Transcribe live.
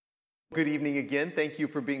Good evening again. Thank you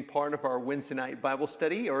for being part of our Wednesday night Bible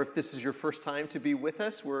study, or if this is your first time to be with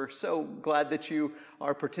us, we're so glad that you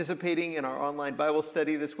are participating in our online Bible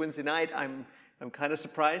study this Wednesday night. I'm kind of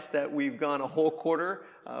surprised that we've gone a whole quarter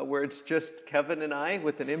where it's just Kevin and I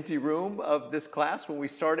with an empty room of this class. When we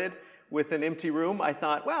started with an empty room, I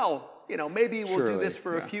thought, well, maybe we'll do this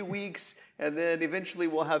for a few weeks and then eventually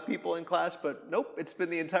we'll have people in class, but nope, it's been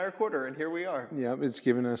the entire quarter and here we are. Yeah, it's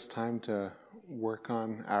given us time to work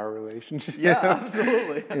on our relationship. Yeah,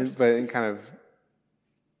 absolutely. But kind of,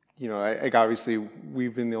 obviously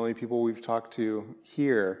we've been the only people we've talked to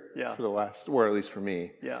here for the last, or at least for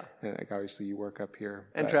me. Yeah. And obviously you work up here.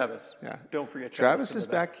 And Travis. Yeah. Don't forget Travis. Travis is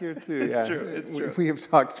back here too. It's true. We have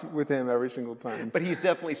talked with him every single time. But he's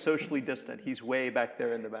definitely socially distant. He's way back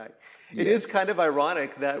there in the back. Yes. It is kind of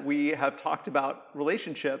ironic that we have talked about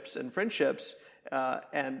relationships and friendships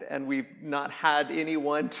and we've not had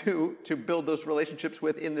anyone to build those relationships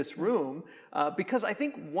with in this room, because I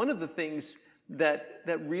think one of the things that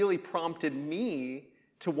really prompted me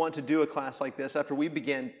to want to do a class like this after we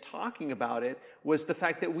began talking about it was the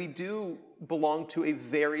fact that we do belong to a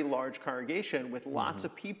very large congregation with lots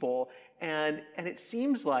of people, and it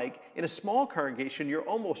seems like in a small congregation you're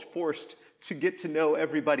almost forced to get to know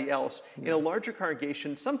everybody else. In a larger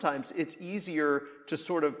congregation, sometimes it's easier to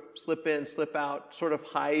sort of slip in, slip out, sort of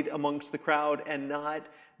hide amongst the crowd and not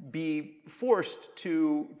be forced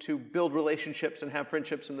to build relationships and have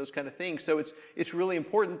friendships and those kind of things. So it's really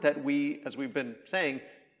important that we, as we've been saying,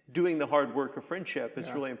 doing the hard work of friendship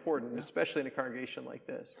is really important, especially in a congregation like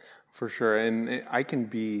this. For sure, and I can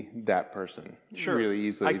be that person really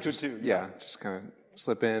easily. I could too. Yeah, just kind of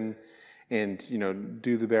slip in and,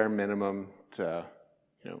 do the bare minimum to,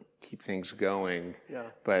 keep things going,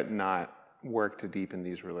 but not work to deepen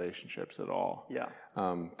these relationships at all. Yeah.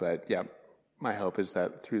 But my hope is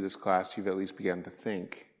that through this class, you've at least begun to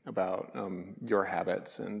think about your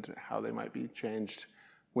habits and how they might be changed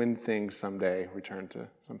when things someday return to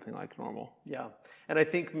something like normal. Yeah. And I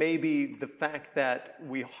think maybe the fact that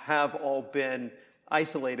we have all been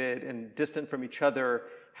isolated and distant from each other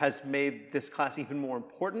has made this class even more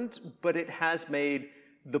important, but it has made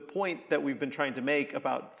the point that we've been trying to make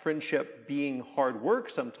about friendship being hard work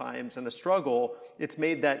sometimes and a struggle, it's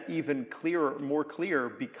made that even more clear,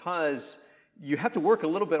 because you have to work a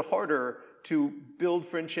little bit harder to build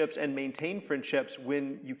friendships and maintain friendships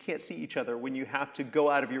when you can't see each other, when you have to go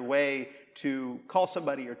out of your way to call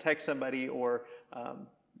somebody or text somebody or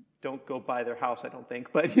don't go by their house, I don't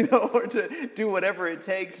think, but, or to do whatever it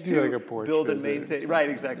takes to like a porch build visit and maintain. Right,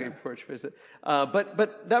 exactly, a porch visit.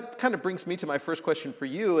 But that kind of brings me to my first question for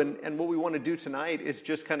you, and what we want to do tonight is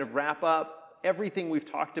just kind of wrap up everything we've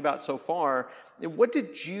talked about so far. And what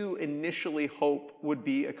did you initially hope would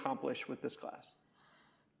be accomplished with this class?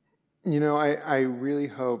 I really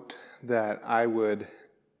hoped that I would,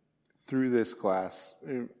 through this class,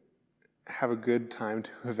 have a good time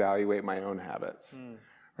to evaluate my own habits.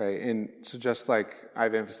 Right, and so just like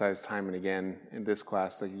I've emphasized time and again in this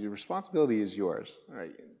class, like your responsibility is yours,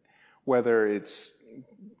 right? Whether it's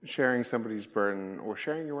sharing somebody's burden or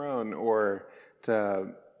sharing your own, or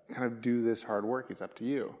to kind of do this hard work, it's up to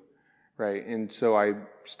you, right? And so I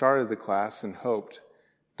started the class and hoped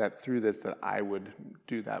that through this that I would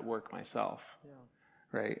do that work myself,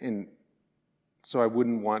 right? And so I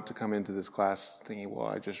wouldn't want to come into this class thinking, well,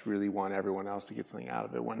 I just really want everyone else to get something out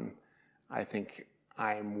of it, when I think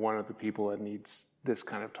I'm one of the people that needs this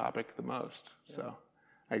kind of topic the most. So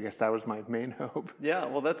I guess that was my main hope. Yeah,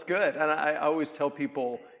 well, that's good. And I always tell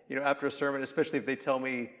people, after a sermon, especially if they tell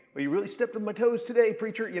me, well, you really stepped on my toes today,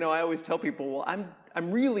 preacher. I always tell people, well,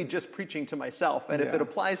 I'm really just preaching to myself. And if it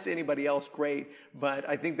applies to anybody else, great. But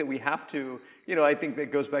I think that we have to, I think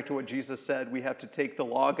that goes back to what Jesus said. We have to take the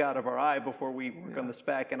log out of our eye before we work on the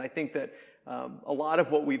speck. And I think that a lot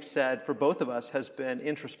of what we've said for both of us has been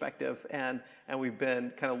introspective, and we've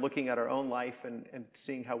been kind of looking at our own life and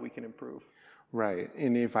seeing how we can improve. Right.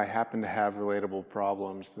 And if I happen to have relatable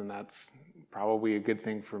problems, then that's probably a good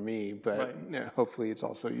thing for me, but hopefully it's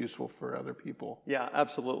also useful for other people. Yeah,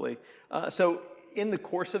 absolutely. So in the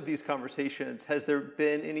course of these conversations, has there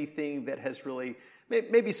been anything that has really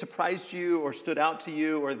maybe surprised you or stood out to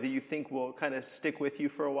you, or that you think will kind of stick with you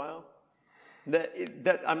for a while?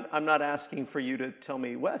 That I'm not asking for you to tell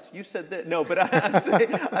me, Wes, you said that. No, but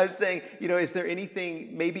I'm saying, is there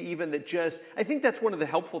anything maybe even that just, I think that's one of the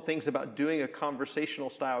helpful things about doing a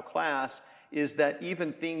conversational style class, is that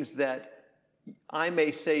even things that I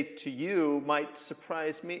may say to you might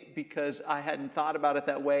surprise me because I hadn't thought about it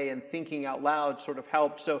that way, and thinking out loud sort of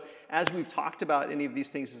helps. So as we've talked about any of these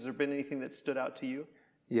things, has there been anything that stood out to you?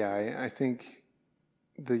 Yeah, I think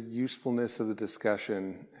the usefulness of the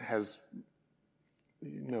discussion has,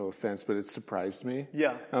 no offense, but it's surprised me.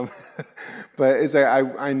 Yeah. But it's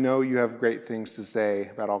I know you have great things to say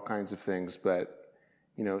about all kinds of things, but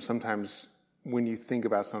sometimes when you think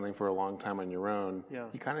about something for a long time on your own,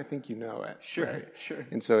 you kind of think you know it. Sure, right? sure.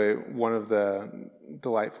 And so one of the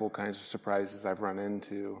delightful kinds of surprises I've run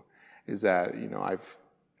into is that I've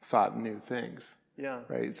thought new things. Yeah.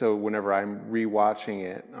 Right. So whenever I'm rewatching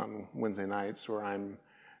it on Wednesday nights, or I'm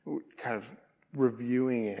kind of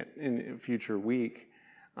reviewing it in a future week,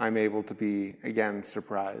 I'm able to be again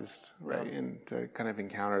surprised, right, and to kind of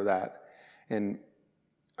encounter that. And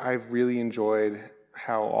I've really enjoyed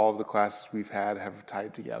how all of the classes we've had have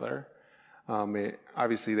tied together.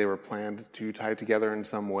 Obviously, they were planned to tie together in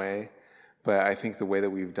some way, but I think the way that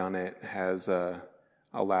we've done it has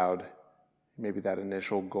allowed maybe that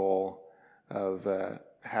initial goal of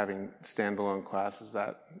having standalone classes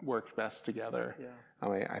that work best together. Yeah.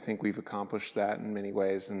 I think we've accomplished that in many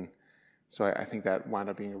ways, and so I think that wound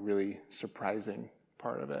up being a really surprising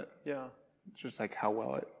part of it. Yeah. Just like how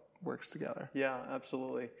well it works together. Yeah,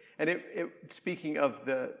 absolutely. And speaking of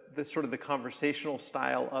the sort of the conversational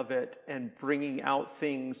style of it and bringing out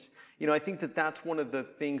things, I think that that's one of the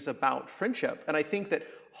things about friendship. And I think that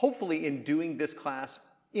hopefully in doing this class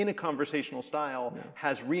in a conversational style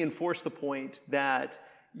has reinforced the point that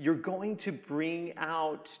you're going to bring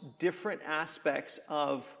out different aspects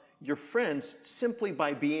of your friends simply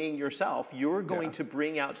by being yourself. You're going to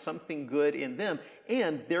bring out something good in them,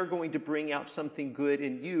 and they're going to bring out something good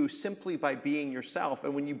in you simply by being yourself.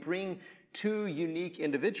 And when you bring two unique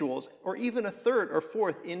individuals, or even a third or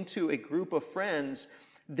fourth, into a group of friends,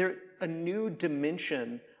 there's a new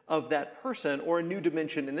dimension of that person, or a new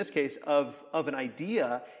dimension, in this case, of an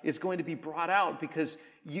idea is going to be brought out because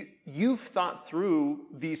you've thought through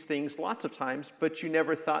these things lots of times, but you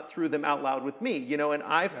never thought through them out loud with me, and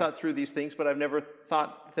I've thought through these things, but I've never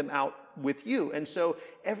thought them out with you. And so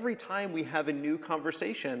every time we have a new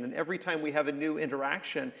conversation and every time we have a new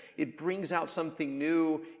interaction, it brings out something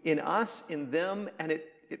new in us, in them, and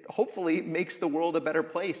it hopefully makes the world a better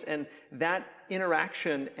place. And that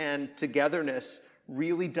interaction and togetherness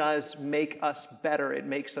really does make us better. It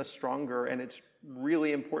makes us stronger, and it's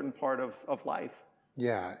really important part of life.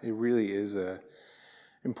 Yeah, it really is a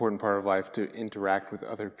important part of life to interact with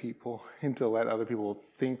other people and to let other people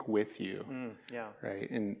think with you. Right.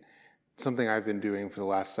 And something I've been doing for the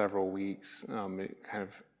last several weeks, kind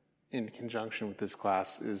of in conjunction with this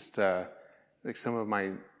class, is to some of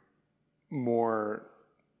my more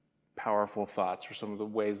powerful thoughts, or some of the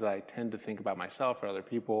ways that I tend to think about myself or other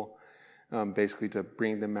people, basically to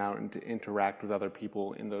bring them out and to interact with other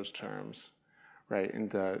people in those terms, right? And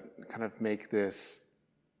to kind of make this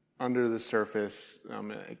under the surface,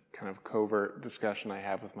 a kind of covert discussion I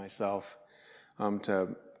have with myself,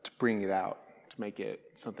 to bring it out, to make it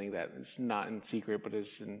something that is not in secret, but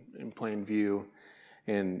is in plain view.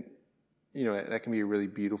 And, that can be a really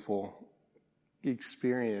beautiful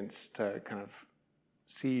experience to kind of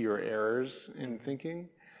see your errors in thinking,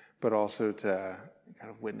 but also to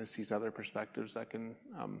kind of witness these other perspectives that can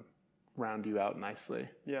round you out nicely.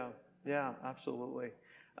 Yeah, absolutely.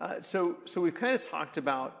 So we've kind of talked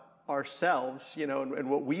about ourselves, and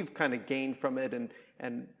what we've kind of gained from it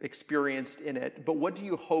and experienced in it. But what do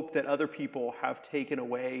you hope that other people have taken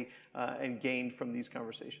away and gained from these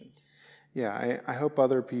conversations? Yeah, I hope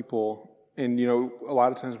other people, and a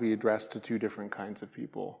lot of times we address to two different kinds of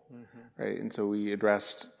people, right? And so we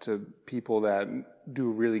address to people that do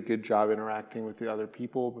a really good job interacting with the other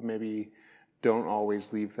people, but maybe don't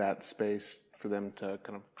always leave that space for them to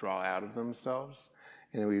kind of draw out of themselves.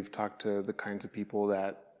 And we've talked to the kinds of people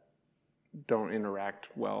that don't interact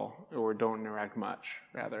well, or don't interact much,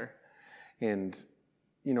 rather. And,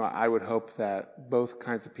 I would hope that both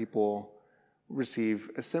kinds of people receive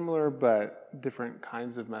a similar but different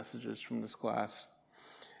kinds of messages from this class.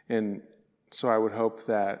 And so I would hope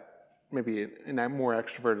that maybe a more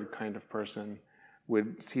extroverted kind of person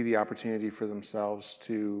would see the opportunity for themselves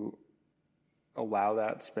to allow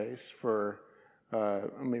that space for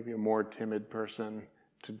maybe a more timid person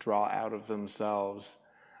to draw out of themselves,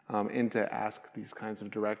 and to ask these kinds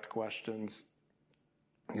of direct questions.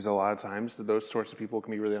 Because a lot of times those sorts of people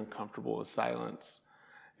can be really uncomfortable with silence.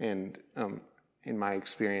 And in my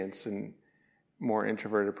experience, a more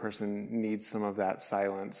introverted person needs some of that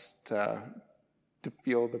silence to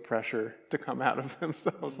feel the pressure to come out of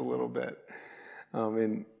themselves a little bit.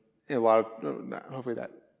 And a lot of, hopefully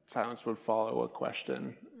that silence would follow a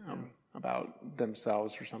question about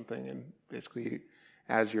themselves or something, and basically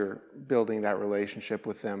as you're building that relationship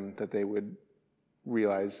with them, that they would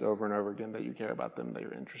realize over and over again that you care about them, that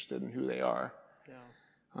you're interested in who they are.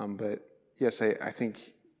 But yes, I think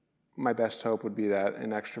my best hope would be that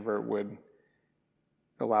an extrovert would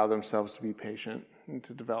allow themselves to be patient and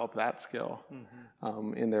to develop that skill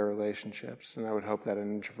in their relationships. And I would hope that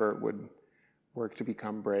an introvert would work to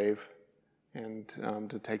become brave and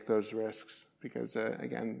to take those risks because,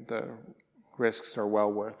 again, the risks are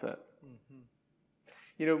well worth it.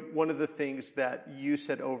 You know, one of the things that you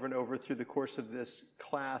said over and over through the course of this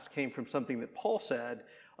class came from something that Paul said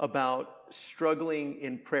about struggling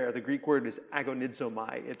in prayer. The Greek word is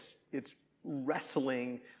agonizomai. It's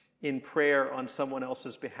wrestling in prayer on someone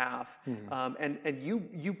else's behalf. And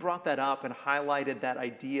you brought that up and highlighted that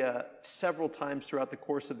idea several times throughout the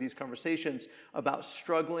course of these conversations about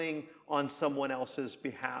struggling on someone else's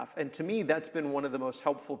behalf. And to me, that's been one of the most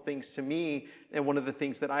helpful things to me, and one of the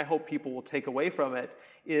things that I hope people will take away from it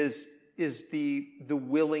is the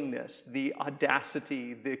willingness, the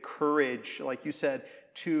audacity, the courage, like you said,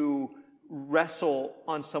 to wrestle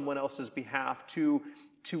on someone else's behalf, to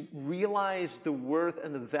realize the worth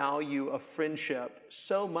and the value of friendship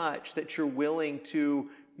so much that you're willing to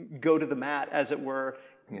go to the mat, as it were,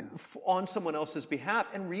 on someone else's behalf.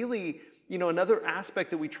 And really, you know, another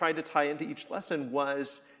aspect that we tried to tie into each lesson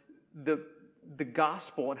was the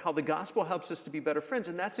gospel and how the gospel helps us to be better friends.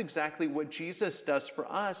 And that's exactly what Jesus does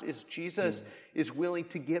for us, is Jesus is willing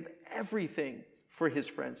to give everything for his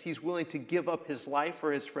friends. He's willing to give up his life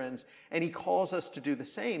for his friends, and he calls us to do the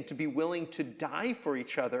same, to be willing to die for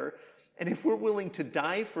each other. And if we're willing to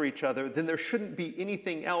die for each other, then there shouldn't be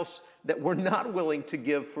anything else that we're not willing to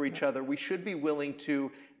give for each other. We should be willing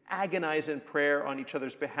to agonize in prayer on each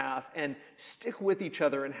other's behalf and stick with each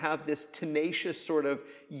other and have this tenacious sort of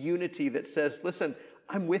unity that says, listen,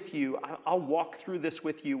 I'm with you. I'll walk through this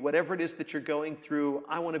with you. Whatever it is that you're going through,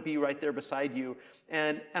 I want to be right there beside you.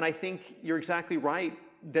 And I think you're exactly right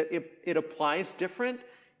that it applies different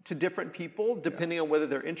to different people depending on whether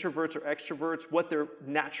they're introverts or extroverts, what their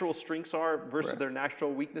natural strengths are versus their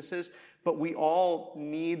natural weaknesses. But we all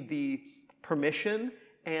need the permission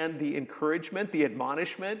and the encouragement, the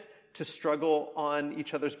admonishment to struggle on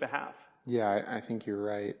each other's behalf. Yeah, I think you're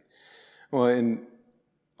right. Well, and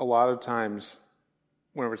a lot of times,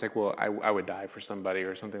 whenever it's like, well, I would die for somebody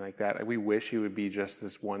or something like that, we wish it would be just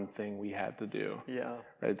this one thing we had to do. Yeah.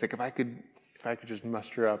 Right? It's like, if I could just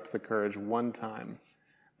muster up the courage one time,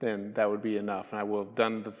 then that would be enough, and I will have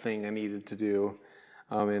done the thing I needed to do.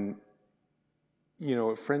 And, you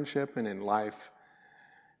know, friendship and in life,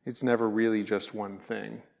 it's never really just one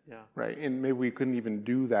thing. Yeah. Right? And maybe we couldn't even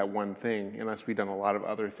do that one thing unless we'd done a lot of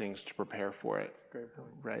other things to prepare for it. That's a great point.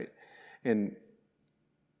 Right? And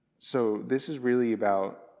so this is really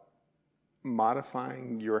about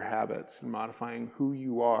modifying your habits and modifying who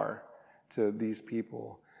you are to these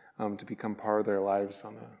people to become part of their lives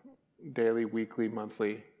on a daily, weekly,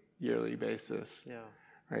 monthly, yearly basis. Yeah.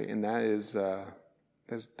 Right? And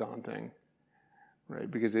that's daunting. Right?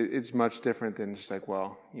 Because it's much different than just like,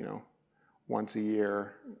 well, you know, once a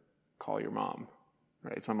year, call your mom.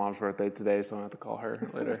 Right? It's my mom's birthday today, so I don't have to call her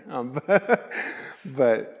later.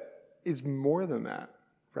 But it's more than that.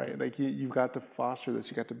 Right, like you've got to foster this.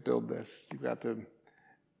 You got to build this.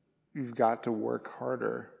 You've got to work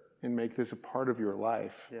harder and make this a part of your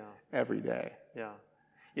life every day. Yeah,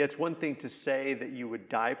 it's one thing to say that you would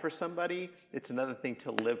die for somebody. It's another thing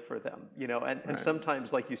to live for them. You know, and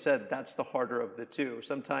sometimes, like you said, that's the harder of the two.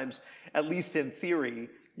 Sometimes, at least in theory,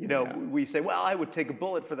 you know, we say, well, I would take a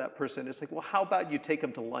bullet for that person. It's like, well, how about you take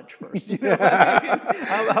them to lunch first? You know what I mean?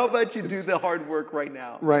 How about you do the hard work right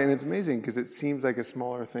now? Right, and it's amazing because it seems like a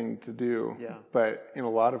smaller thing to do. Yeah. But in a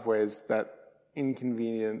lot of ways, that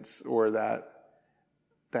inconvenience or that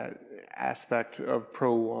aspect of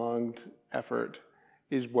prolonged effort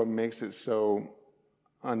is what makes it so,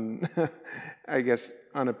 I guess,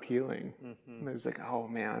 unappealing. Mm-hmm. It's like, oh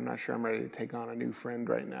man, I'm not sure I'm ready to take on a new friend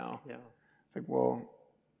right now. Yeah. It's like, well,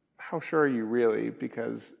 how sure are you really?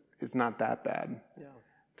 Because it's not that bad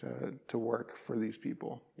to work for these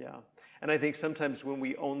people. Yeah. And I think sometimes when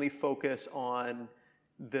we only focus on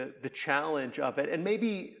the challenge of it, and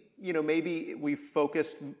maybe we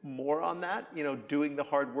focused more on that, you know, doing the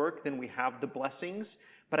hard work than we have the blessings.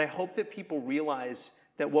 But I hope that people realize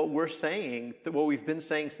that what we're saying, that what we've been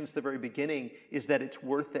saying since the very beginning, is that it's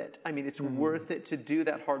worth it. I mean, it's worth it to do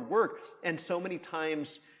that hard work. And so many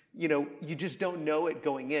times, you know, you just don't know it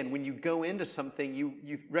going in. When you go into something,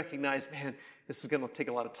 you recognize, man, this is going to take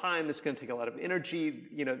a lot of time. This is going to take a lot of energy.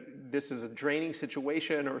 You know, this is a draining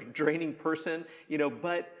situation or a draining person. You know,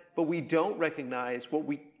 but we don't recognize what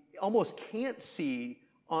we almost can't see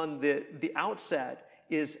on the outset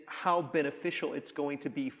is how beneficial it's going to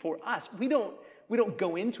be for us. We we don't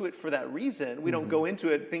go into it for that reason. We don't go into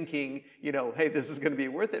it thinking, hey, this is going to be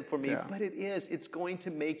worth it for me. Yeah. But it's going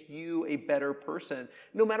to make you a better person,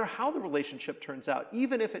 no matter how the relationship turns out.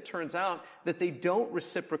 Even if it turns out that they don't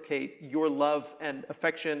reciprocate your love and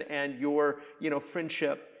affection and your,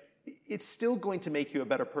 friendship, it's still going to make you a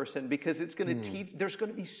better person, because it's going to teach, there's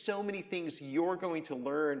going to be so many things you're going to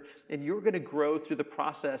learn, and you're going to grow through the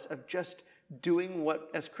process of just doing what,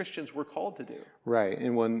 as Christians, we're called to do. Right.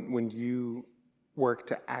 And when you work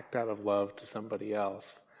to act out of love to somebody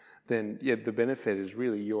else, then the benefit is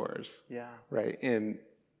really yours. Yeah. Right. And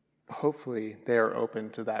hopefully they are open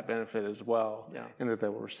to that benefit as well, and that they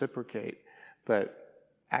will reciprocate. But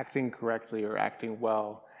acting correctly or acting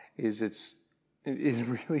well is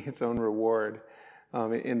really its own reward.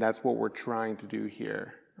 And that's what we're trying to do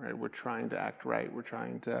here. Right. We're trying to act right. We're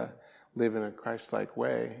trying to live in a Christ-like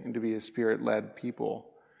way and to be a Spirit-led people.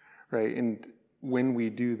 Right. And when we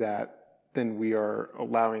do that, then we are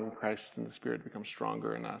allowing Christ and the Spirit to become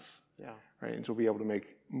stronger in us. Yeah. Right. And so we'll be able to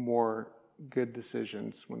make more good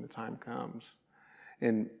decisions when the time comes.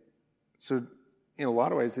 And so in a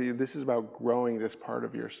lot of ways, this is about growing this part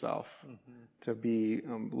of yourself to be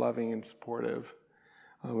loving and supportive.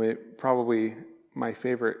 Probably my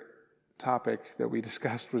favorite topic that we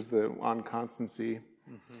discussed was on constancy.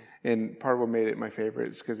 And part of what made it my favorite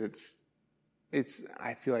is because it's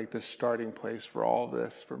I feel like the starting place for all of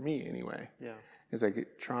this, for me anyway, is like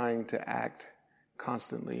trying to act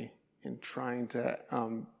constantly and trying to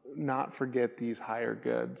not forget these higher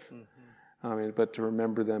goods, but to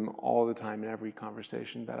remember them all the time in every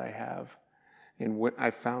conversation that I have. And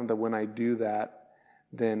I found that when I do that,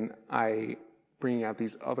 then I bring out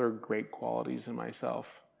these other great qualities in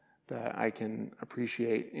myself that I can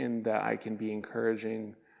appreciate and that I can be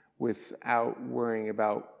encouraging without worrying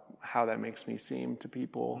about how that makes me seem to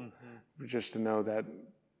people. Just to know that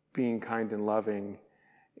being kind and loving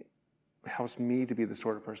helps me to be the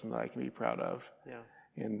sort of person that I can be proud of. Yeah.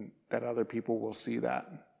 And that other people will see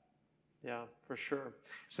that. Yeah, for sure.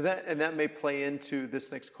 So that may play into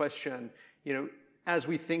this next question. As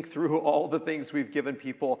we think through all the things we've given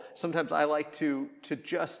people, sometimes I like to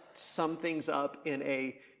just sum things up in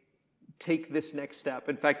a take this next step.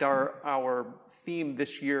 In fact, our theme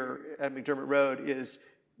this year at McDermott Road is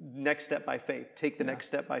next step by faith. Take the next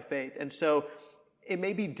step by faith. And so it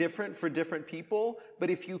may be different for different people,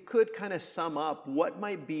 but if you could kind of sum up what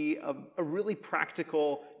might be a really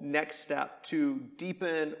practical next step to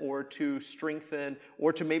deepen or to strengthen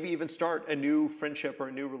or to maybe even start a new friendship or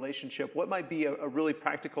a new relationship, what might be a really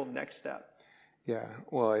practical next step? Yeah,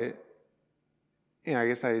 well, I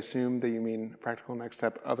guess I assume that you mean practical next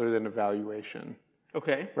step other than evaluation.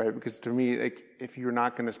 Okay. Right, because to me, if you're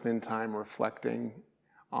not going to spend time reflecting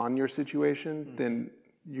on your situation, then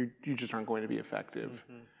you just aren't going to be effective,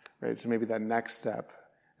 right? So maybe that next step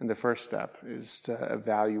and the first step is to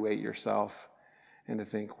evaluate yourself and to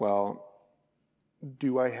think, well,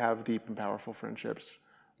 do I have deep and powerful friendships?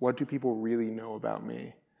 What do people really know about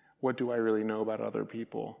me? What do I really know about other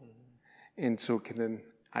people? And so then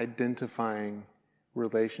identifying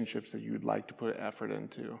relationships that you would like to put effort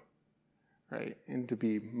into, right? And to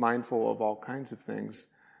be mindful of all kinds of things,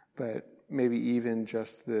 but maybe even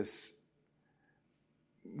just this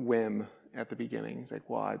whim at the beginning, like,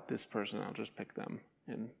 well, this person, I'll just pick them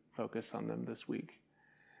and focus on them this week.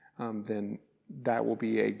 Then that will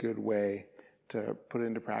be a good way to put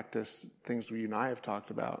into practice things you and I have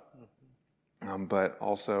talked about, but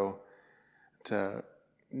also to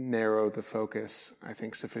narrow the focus, I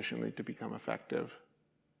think, sufficiently to become effective.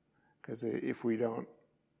 Because if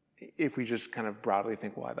we just kind of broadly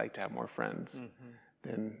think, well, I'd like to have more friends,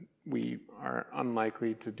 then we are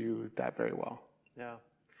unlikely to do that very well. Yeah.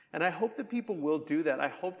 And I hope that people will do that. I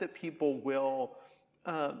hope that people will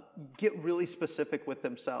get really specific with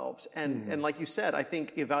themselves. And like you said, I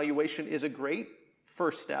think evaluation is a great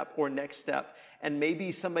first step or next step. And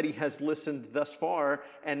maybe somebody has listened thus far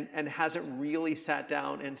and hasn't really sat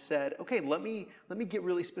down and said, okay, let me get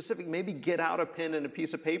really specific. Maybe get out a pen and a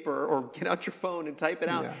piece of paper or get out your phone and type it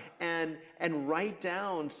out and write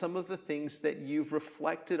down some of the things that you've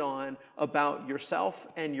reflected on about yourself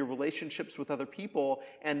and your relationships with other people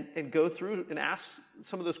and go through and ask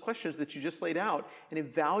some of those questions that you just laid out and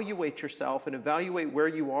evaluate yourself and evaluate where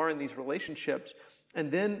you are in these relationships,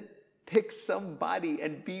 and then pick somebody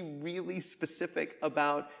and be really specific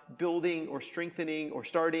about building or strengthening or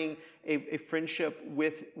starting a friendship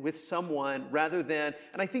with someone rather than,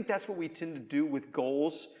 and I think that's what we tend to do with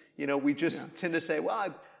goals. We just tend to say, well,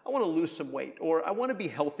 I want to lose some weight, or I want to be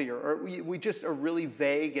healthier, or we just are really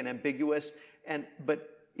vague and ambiguous. But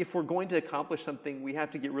if we're going to accomplish something, we have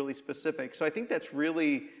to get really specific. So I think that's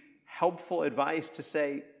really helpful advice to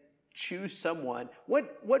say, choose someone.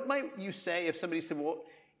 What might you say if somebody said, well,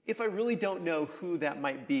 if I really don't know who that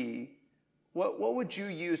might be, what would you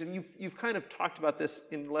use? And you've kind of talked about this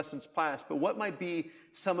in lessons class, but what might be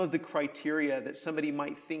some of the criteria that somebody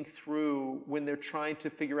might think through when they're trying to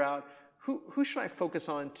figure out who should I focus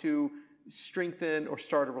on to strengthen or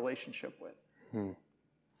start a relationship with?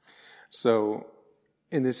 So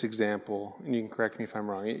in this example, and you can correct me if I'm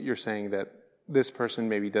wrong, you're saying that this person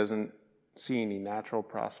maybe doesn't see any natural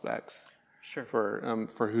prospects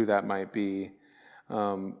for who that might be,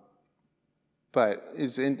 but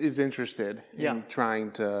is interested in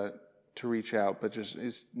trying to reach out, but just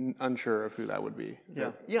is unsure of who that would be.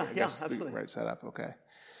 Absolutely. The right setup. Okay.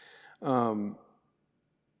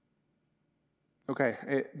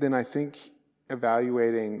 Then I think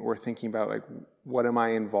evaluating or thinking about like, what am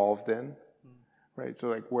I involved in? Right. So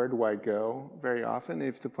like, where do I go very often?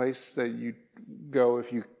 If the place that you go,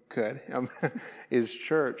 if you could, is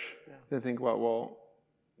church, then think about, well,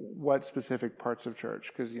 what specific parts of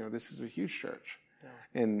church? Because, this is a huge church.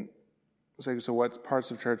 And so what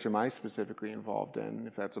parts of church am I specifically involved in?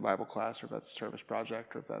 If that's a Bible class, or if that's a service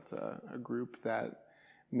project, or if that's a group that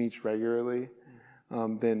meets regularly,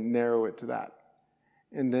 then narrow it to that.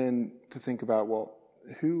 And then to think about, well,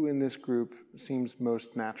 who in this group seems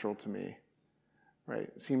most natural to me? Right?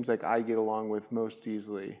 It seems like I get along with most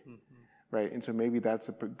easily. Right? And so maybe that's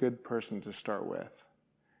a good person to start with.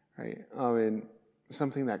 Right? And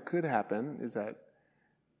something that could happen is that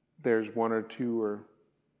there's 1 or 2 or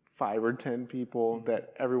 5 or 10 people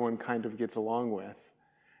that everyone kind of gets along with,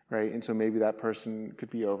 right? And so maybe that person could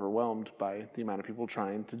be overwhelmed by the amount of people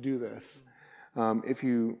trying to do this. If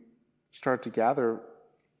you start to gather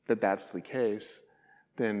that that's the case,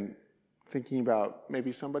 then thinking about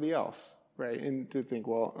maybe somebody else, right? And to think,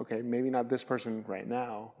 well, okay, maybe not this person right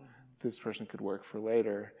now. This person could work for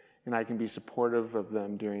later, and I can be supportive of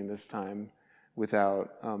them during this time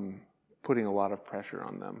without putting a lot of pressure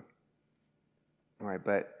on them. All right,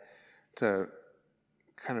 but to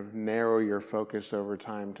kind of narrow your focus over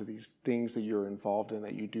time to these things that you're involved in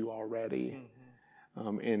that you do already,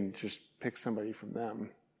 and just pick somebody from them,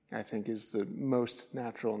 I think is the most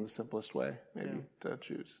natural and the simplest way maybe to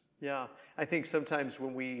choose. Yeah, I think sometimes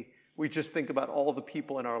when we just think about all the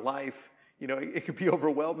people in our life, it could be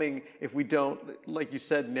overwhelming if we don't, like you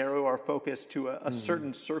said, narrow our focus to a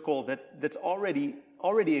certain circle that's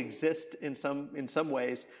already exists in some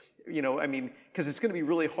ways. Because it's going to be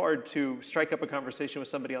really hard to strike up a conversation with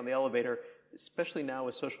somebody on the elevator, especially now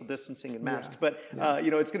with social distancing and masks. But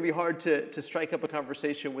it's going to be hard to strike up a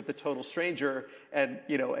conversation with the total stranger, and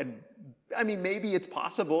maybe it's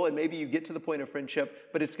possible, and maybe you get to the point of friendship,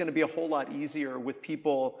 but it's going to be a whole lot easier with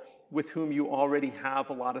people with whom you already have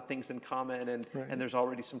a lot of things in common, and there's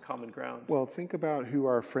already some common ground. Well, think about who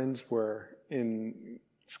our friends were in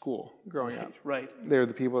school growing up. Right. They're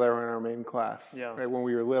the people that were in our main class. Yeah. Right. When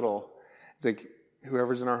we were little, it's like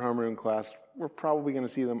whoever's in our homeroom class, we're probably going to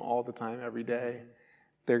see them all the time, every day.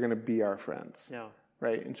 They're going to be our friends. Yeah.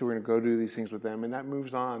 Right. And so we're going to go do these things with them, and that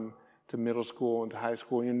moves on to middle school and to high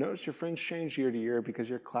school. You notice your friends change year to year because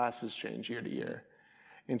your classes change year to year.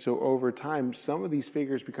 And so over time, some of these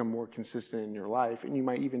figures become more consistent in your life, and you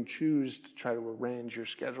might even choose to try to arrange your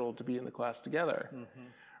schedule to be in the class together.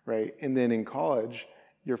 Right. And then in college,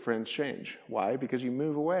 your friends change. Why? Because you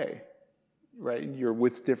move away, right? You're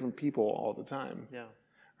with different people all the time. Yeah.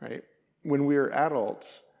 Right? When we're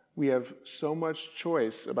adults, we have so much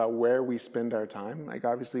choice about where we spend our time. Like,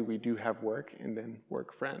 obviously, we do have work and then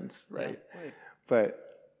work friends, right? Yeah, right. But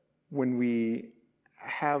when we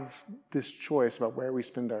have this choice about where we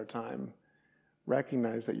spend our time,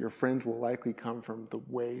 recognize that your friends will likely come from the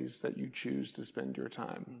ways that you choose to spend your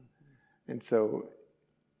time. And so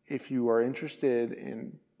if you are interested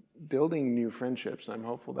in building new friendships, and I'm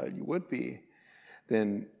hopeful that you would be,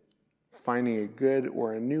 then finding a good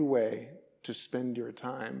or a new way to spend your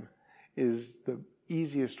time is the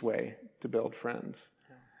easiest way to build friends.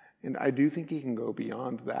 Yeah. And I do think you can go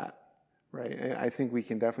beyond that, right? And I think we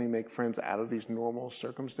can definitely make friends out of these normal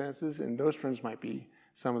circumstances, and those friends might be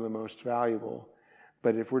some of the most valuable.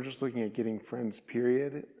 But if we're just looking at getting friends,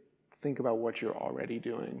 period, think about what you're already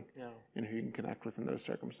doing and who you can connect with in those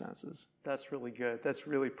circumstances. That's really good. That's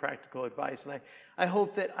really practical advice. And I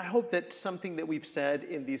hope that something that we've said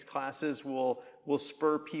in these classes will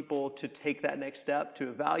spur people to take that next step, to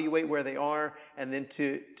evaluate where they are, and then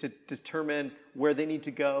to determine where they need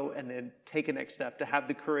to go, and then take a next step, to have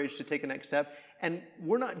the courage to take a next step. And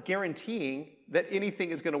we're not guaranteeing that anything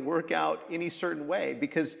is going to work out any certain way,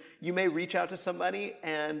 because you may reach out to somebody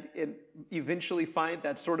and eventually find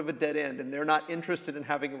that's sort of a dead end, and they're not interested in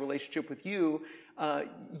having a relationship with you.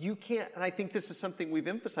 You can't, and I think this is something we've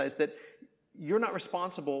emphasized, that you're not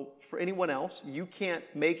responsible for anyone else. You can't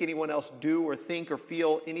make anyone else do or think or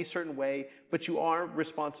feel any certain way, but you are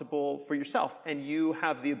responsible for yourself. And you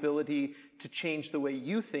have the ability to change the way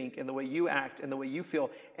you think and the way you act and the way you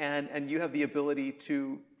feel. And you have the ability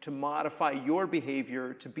to modify your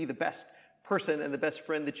behavior to be the best person and the best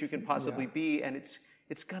friend that you can possibly be. And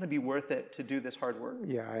it's going to be worth it to do this hard work.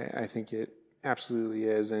 Yeah, I think it absolutely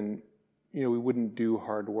is. And, we wouldn't do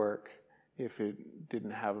hard work if it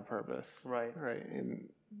didn't have a purpose. Right. And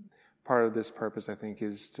part of this purpose, I think,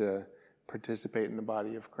 is to participate in the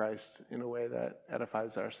body of Christ in a way that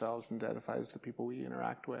edifies ourselves and edifies the people we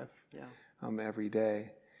interact with every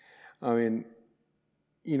day. I mean,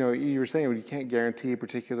 you were saying you can't guarantee a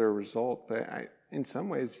particular result, but in some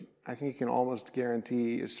ways, I think you can almost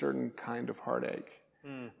guarantee a certain kind of heartache,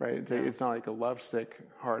 right? It's not like a lovesick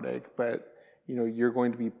heartache, but, you're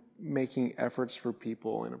going to be making efforts for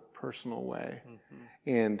people in a personal way.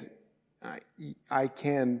 And I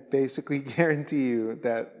can basically guarantee you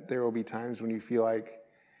that there will be times when you feel like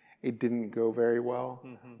it didn't go very well,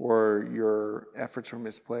 or your efforts were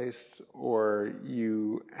misplaced, or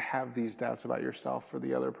you have these doubts about yourself or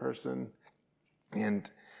the other person,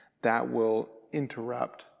 and that will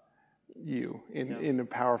interrupt you in a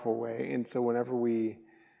powerful way. And so whenever we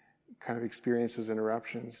kind of experience those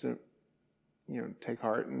interruptions, take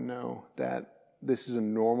heart and know that this is a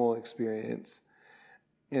normal experience,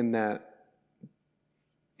 in that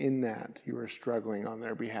you are struggling on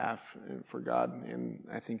their behalf for God. And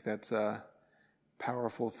I think that's a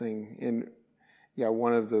powerful thing. And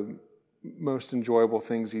one of the most enjoyable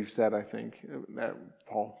things you've said, I think, that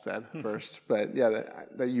Paul said first, but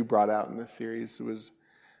that you brought out in this series was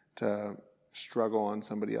to struggle on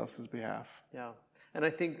somebody else's behalf. Yeah. And I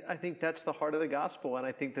think that's the heart of the gospel. And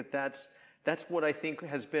I think that's what I think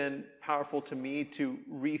has been powerful to me to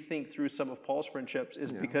rethink through some of Paul's friendships,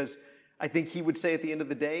 is because I think he would say at the end of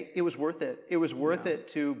the day, it was worth it. It was worth it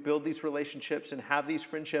to build these relationships and have these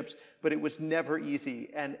friendships, but it was never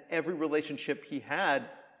easy. And every relationship he had,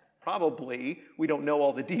 probably, we don't know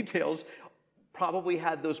all the details, probably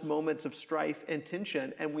had those moments of strife and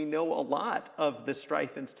tension. And we know a lot of the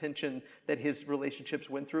strife and tension that his relationships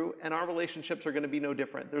went through. And our relationships are going to be no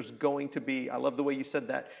different. There's going to be, I love the way you said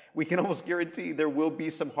that, we can almost guarantee there will be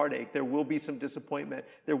some heartache. There will be some disappointment.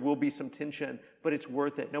 There will be some tension. But it's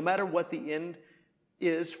worth it. No matter what the end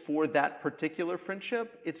is for that particular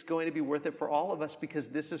friendship, it's going to be worth it for all of us, because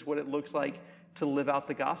this is what it looks like to live out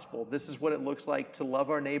the gospel. This is what it looks like to love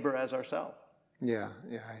our neighbor as ourselves. Yeah,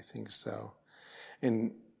 I think so.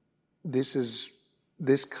 And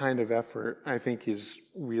this kind of effort, I think, is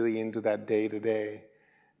really into that day-to-day,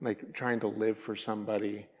 like trying to live for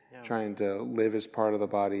somebody, trying to live as part of the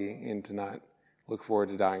body, and to not look forward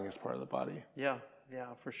to dying as part of the body. Yeah,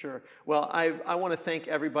 for sure. Well, I want to thank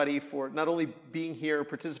everybody for not only being here,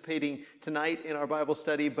 participating tonight in our Bible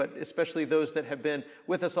study, but especially those that have been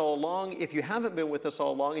with us all along. If you haven't been with us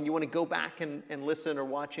all along and you want to go back and listen or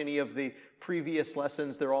watch any of the previous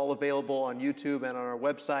lessons, they're all available on YouTube and on our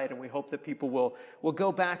website, and we hope that people will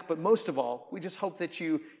go back. But most of all, we just hope that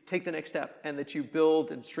you take the next step and that you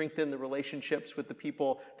build and strengthen the relationships with the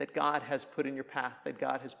people that God has put in your path, that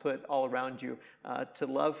God has put all around you, to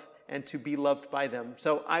love and to be loved by them.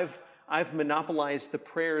 So I've monopolized the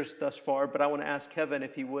prayers thus far, but I want to ask Kevin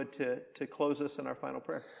if he would to close us in our final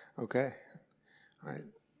prayer. Okay. All right.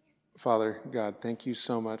 Father God, thank you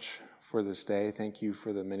so much for this day. Thank you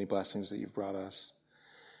for the many blessings that you've brought us.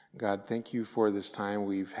 God, thank you for this time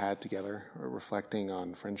we've had together, reflecting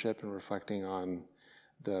on friendship and reflecting on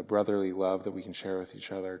the brotherly love that we can share with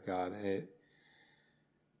each other. God,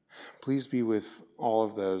 please be with all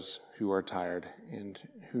of those who are tired and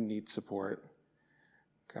who need support.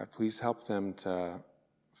 God, please help them to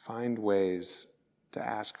find ways to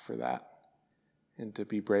ask for that, and to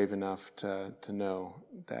be brave enough to know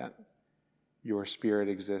that your Spirit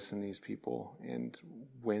exists in these people, and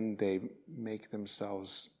when they make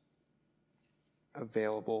themselves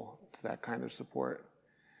available to that kind of support,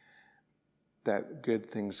 that good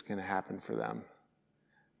things can happen for them.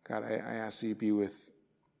 God, I ask that you be with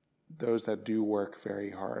those that do work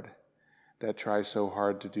very hard, that try so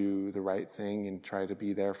hard to do the right thing and try to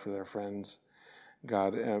be there for their friends.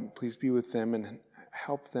 God, please be with them and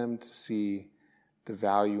help them to see the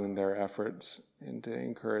value in their efforts and to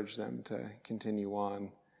encourage them to continue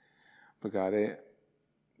on. But God,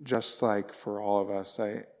 just like for all of us,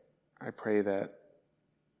 I pray that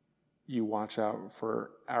you watch out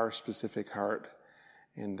for our specific heart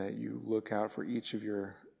and that you look out for each of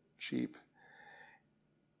your sheep.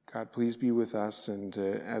 God, please be with us, and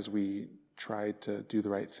as we try to do the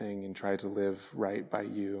right thing and try to live right by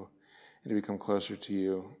you and to become closer to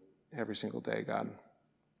you every single day, God.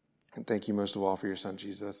 And thank you most of all for your son,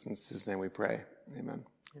 Jesus. In his name we pray. Amen.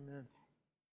 Amen.